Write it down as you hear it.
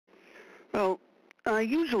Well, I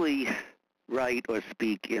usually write or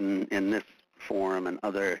speak in this forum and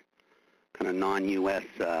other kind of non-U.S.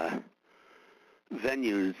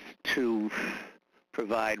 Venues to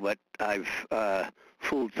provide what I've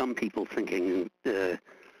fooled some people thinking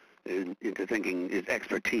into thinking is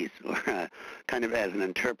expertise, or kind of as an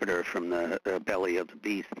interpreter from the belly of the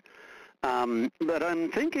beast. But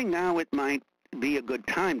I'm thinking now it might be a good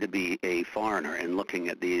time to be a foreigner in looking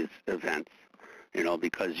at these events,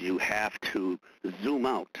 because you have to zoom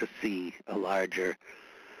out to see a larger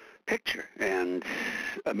picture. And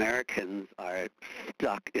Americans are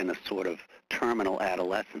stuck in a sort of terminal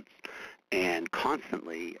adolescence and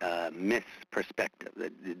constantly miss perspective.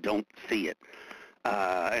 They don't see it.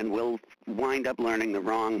 And we'll wind up learning the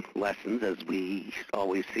wrong lessons, as we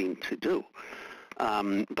always seem to do.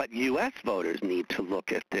 But U.S. voters need to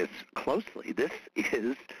look at this closely. This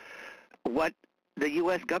is what the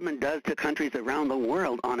U.S. government does to countries around the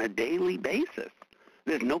world on a daily basis.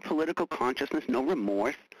 There's no political consciousness, no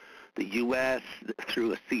remorse. The U.S.,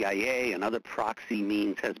 through a CIA and other proxy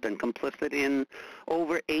means, has been complicit in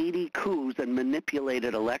over 80 coups and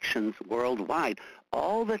manipulated elections worldwide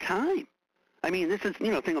all the time. I mean, this is,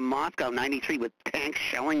 thing of Moscow, 93, with tanks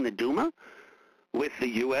shelling the Duma, with the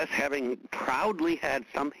U.S. having proudly had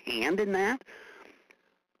some hand in that.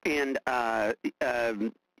 And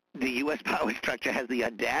the U.S. power structure has the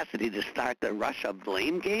audacity to start the Russia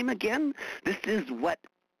blame game again. This is what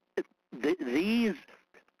these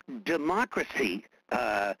democracy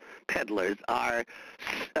peddlers are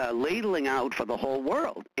ladling out for the whole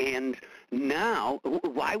world. And now,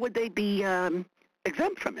 why would they be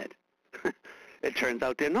exempt from it? It turns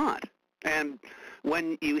out they're not. And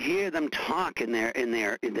when you hear them talk in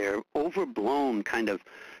their overblown kind of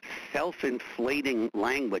self-inflating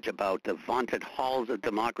language about the vaunted halls of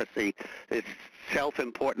democracy, this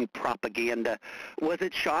self-important propaganda, was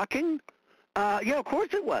it shocking? Yeah, of course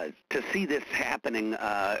it was, to see this happening,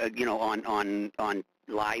 on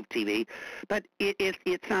live TV. But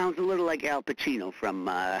it sounds a little like Al Pacino from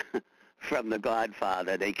The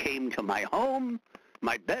Godfather. They came to my home,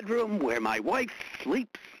 my bedroom, where my wife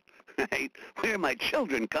sleeps, right? Where my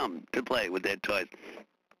children come to play with their toys.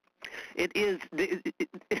 It is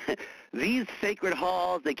these sacred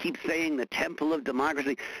halls. They keep saying the temple of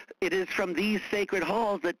democracy. It is from these sacred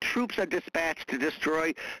halls that troops are dispatched to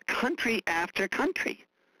destroy country after country.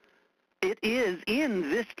 It is in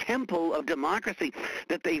this temple of democracy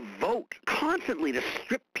that they vote constantly to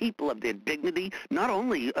strip people of their dignity, not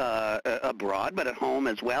only abroad, but at home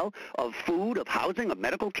as well, of food, of housing, of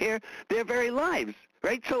medical care, their very lives,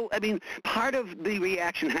 right? So, I mean, part of the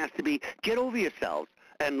reaction has to be, get over yourselves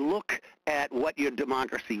and look at what your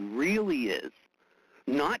democracy really is,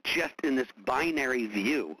 not just in this binary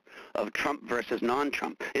view of Trump versus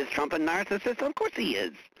non-Trump. Is Trump a narcissist? Of course he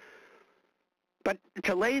is. But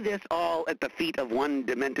to lay this all at the feet of one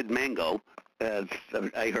demented mango, as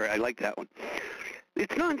I heard, I like that one,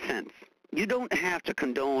 it's nonsense. You don't have to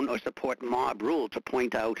condone or support mob rule to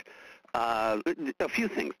point out a few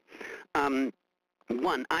things.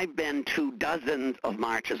 One, I've been to dozens of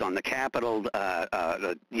marches on the Capitol,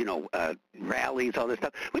 rallies, all this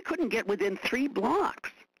stuff. We couldn't get within 3 blocks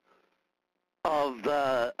of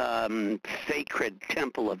the sacred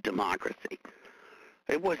temple of democracy.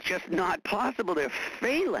 It was just not possible. There are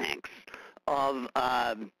phalanx of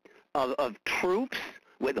troops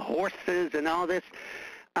with horses and all this.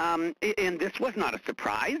 And this was not a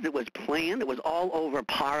surprise. It was planned. It was all over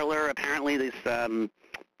Parler, apparently, this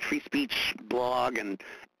free speech blog and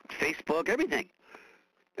Facebook, everything.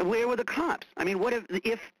 And where were the cops? I mean, what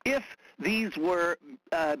if these were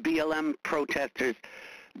BLM protesters,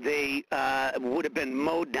 they would have been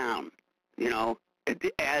mowed down,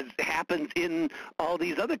 as happens in all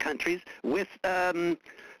these other countries with,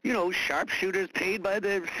 sharpshooters paid by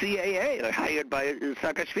the CIA or hired by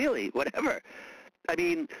Saakashvili, whatever. I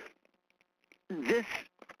mean, this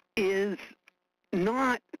is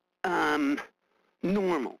not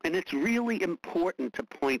normal, and it's really important to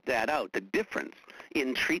point that out, the difference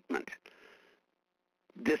in treatment.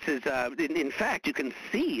 This is, in fact, you can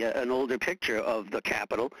see an older picture of the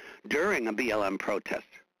Capitol during a BLM protest.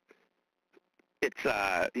 It's,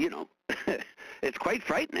 it's quite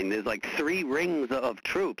frightening. There's like 3 rings of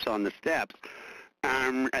troops on the steps,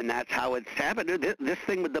 and that's how it's happened. This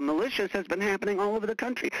thing with the militias has been happening all over the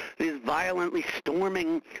country. These violently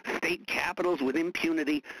storming state capitals with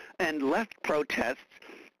impunity and left protests.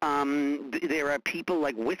 There are people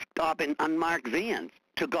like whisked up in unmarked vans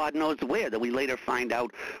to God knows where that we later find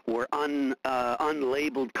out were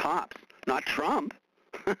unlabeled cops. Not Trump.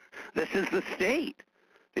 This is the state.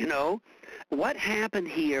 What happened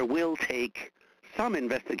here will take some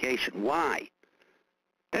investigation. Why?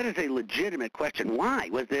 That is a legitimate question. Why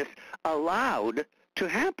was this allowed to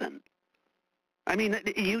happen? I mean,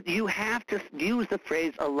 you have to use the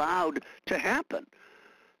phrase allowed to happen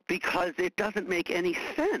because it doesn't make any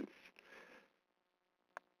sense.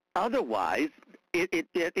 Otherwise,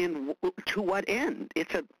 to what end?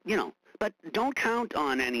 It's a, but don't count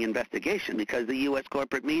on any investigation because the U.S.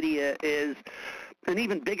 corporate media is an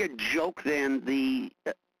even bigger joke than the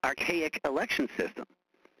archaic election system.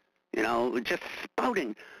 Just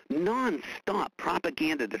spouting non-stop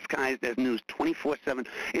propaganda disguised as news 24/7.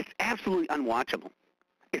 It's absolutely unwatchable.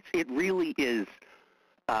 It really is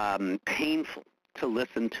painful to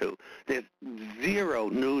listen to. There's zero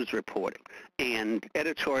news reporting and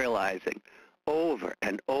editorializing over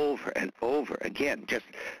and over and over again, just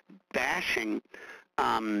bashing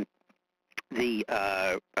the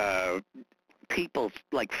people's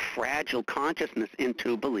fragile consciousness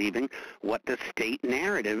into believing what the state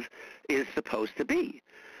narrative is supposed to be.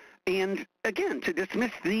 And again, to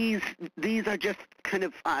dismiss these are just kind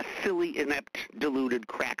of silly, inept, deluded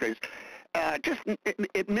crackers.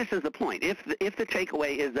 It misses the point. If the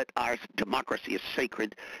takeaway is that our democracy is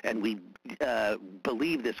sacred and we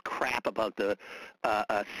believe this crap about the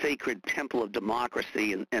sacred temple of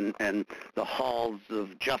democracy and the halls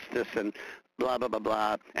of justice and blah, blah, blah,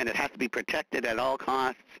 blah, and it has to be protected at all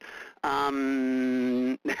costs,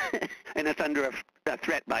 and it's under a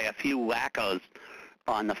threat by a few wackos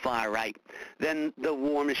on the far right, then the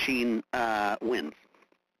war machine wins,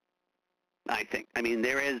 I think. I mean,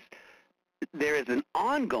 there is an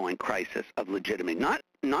ongoing crisis of legitimacy,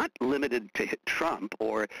 not limited to Trump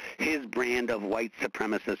or his brand of white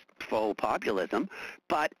supremacist faux populism,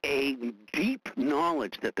 but a deep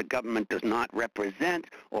knowledge that the government does not represent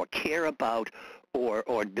or care about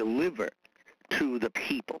or deliver to the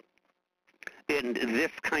people. And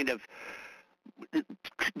this kind of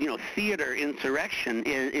theater insurrection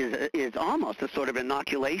is almost a sort of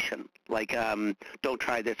inoculation, like don't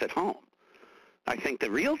try this at home. I think the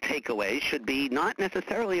real takeaway should be not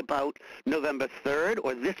necessarily about November 3rd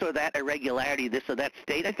or this or that irregularity, this or that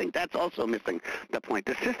state. I think that's also missing the point.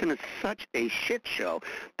 The system is such a shit show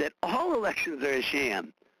that all elections are a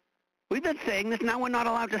sham. We've been saying this. Now we're not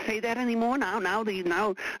allowed to say that anymore. Now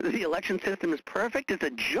the election system is perfect. It's a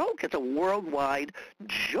joke. It's a worldwide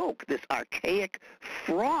joke, this archaic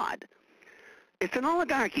fraud. It's an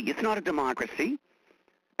oligarchy. It's not a democracy.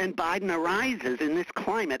 And Biden arises in this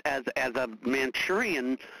climate as a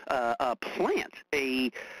Manchurian plant,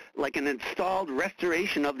 like an installed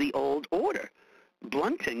restoration of the old order,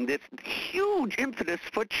 blunting this huge impetus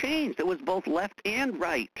for change that was both left and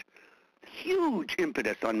right. Huge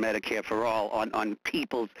impetus on Medicare for all, on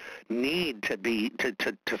people's need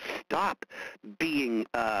to stop being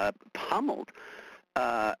pummeled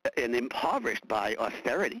and impoverished by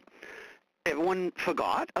austerity. Everyone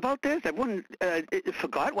forgot about this? Everyone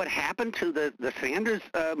forgot what happened to the Sanders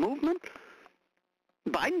movement?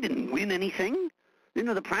 Biden didn't win anything.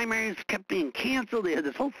 The primaries kept being canceled. They had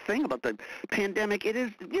this whole thing about the pandemic. It is,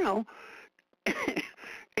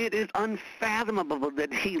 it is unfathomable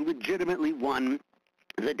that he legitimately won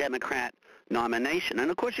the Democrat nomination. And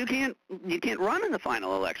of course, you can't run in the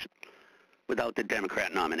final election without the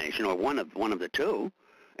Democrat nomination, or one of the two.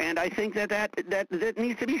 And I think that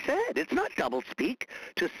needs to be said. It's not doublespeak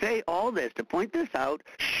to say all this, to point this out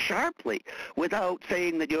sharply without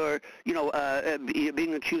saying that you're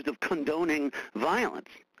being accused of condoning violence.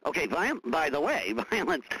 Okay, by the way,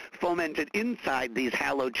 violence fomented inside these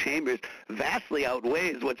hallowed chambers vastly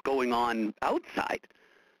outweighs what's going on outside.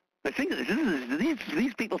 I think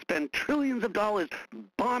these people spend trillions of dollars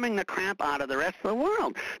bombing the crap out of the rest of the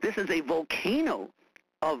world. This is a volcano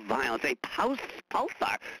of violence, a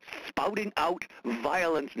pulsar spouting out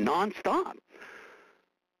violence nonstop.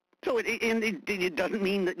 So it doesn't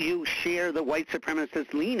mean that you share the white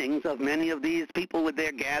supremacist leanings of many of these people with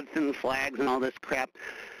their Gadsden flags and all this crap.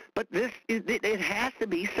 But it has to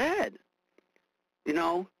be said,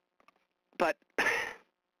 But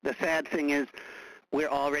the sad thing is we're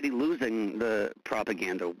already losing the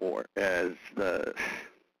propaganda war as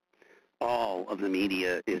all of the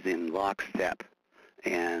media is in lockstep.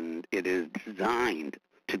 And it is designed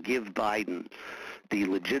to give Biden the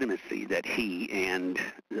legitimacy that he and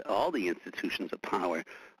all the institutions of power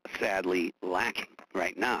sadly lacking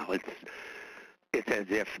right now. It's as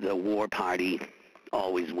if the war party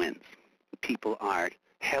always wins. People are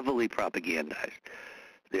heavily propagandized.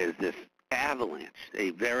 There's this avalanche, a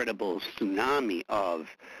veritable tsunami of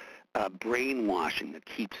brainwashing that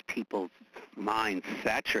keeps people's minds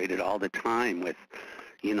saturated all the time with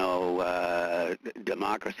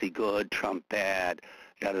democracy good, Trump bad,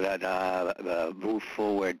 move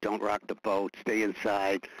forward, don't rock the boat, stay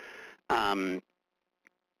inside.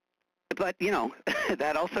 But, you know,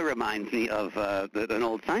 that also reminds me of an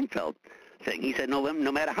old Seinfeld thing. He said,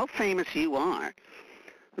 no matter how famous you are,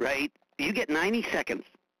 right, you get 90 seconds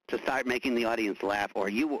to start making the audience laugh or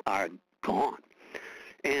you are gone.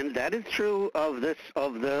 And that is true of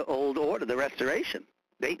the old order, the Restoration.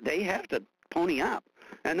 They have to pony up,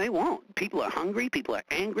 and they won't. People are hungry, people are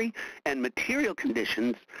angry, and material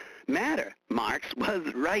conditions matter. Marx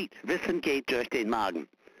was right. Wissen geht durch den Magen.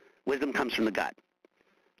 Wisdom comes from the gut.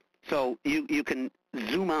 So you can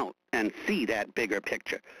zoom out and see that bigger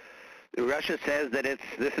picture. Russia says that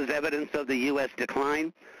this is evidence of the U.S.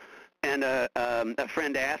 decline. And a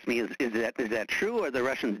friend asked me, is that true, or are the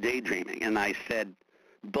Russians daydreaming? And I said,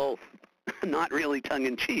 both. Not really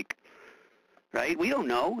tongue-in-cheek, right? We don't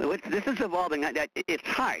know. This is evolving. It's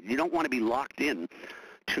hard. You don't want to be locked in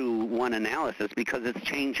to one analysis because it's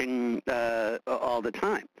changing all the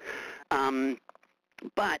time.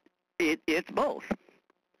 But it's both.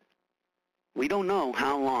 We don't know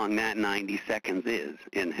how long that 90 seconds is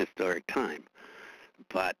in historic time,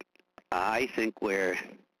 but I think we're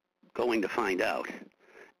going to find out,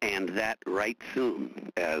 and that right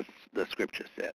soon, as the scripture says.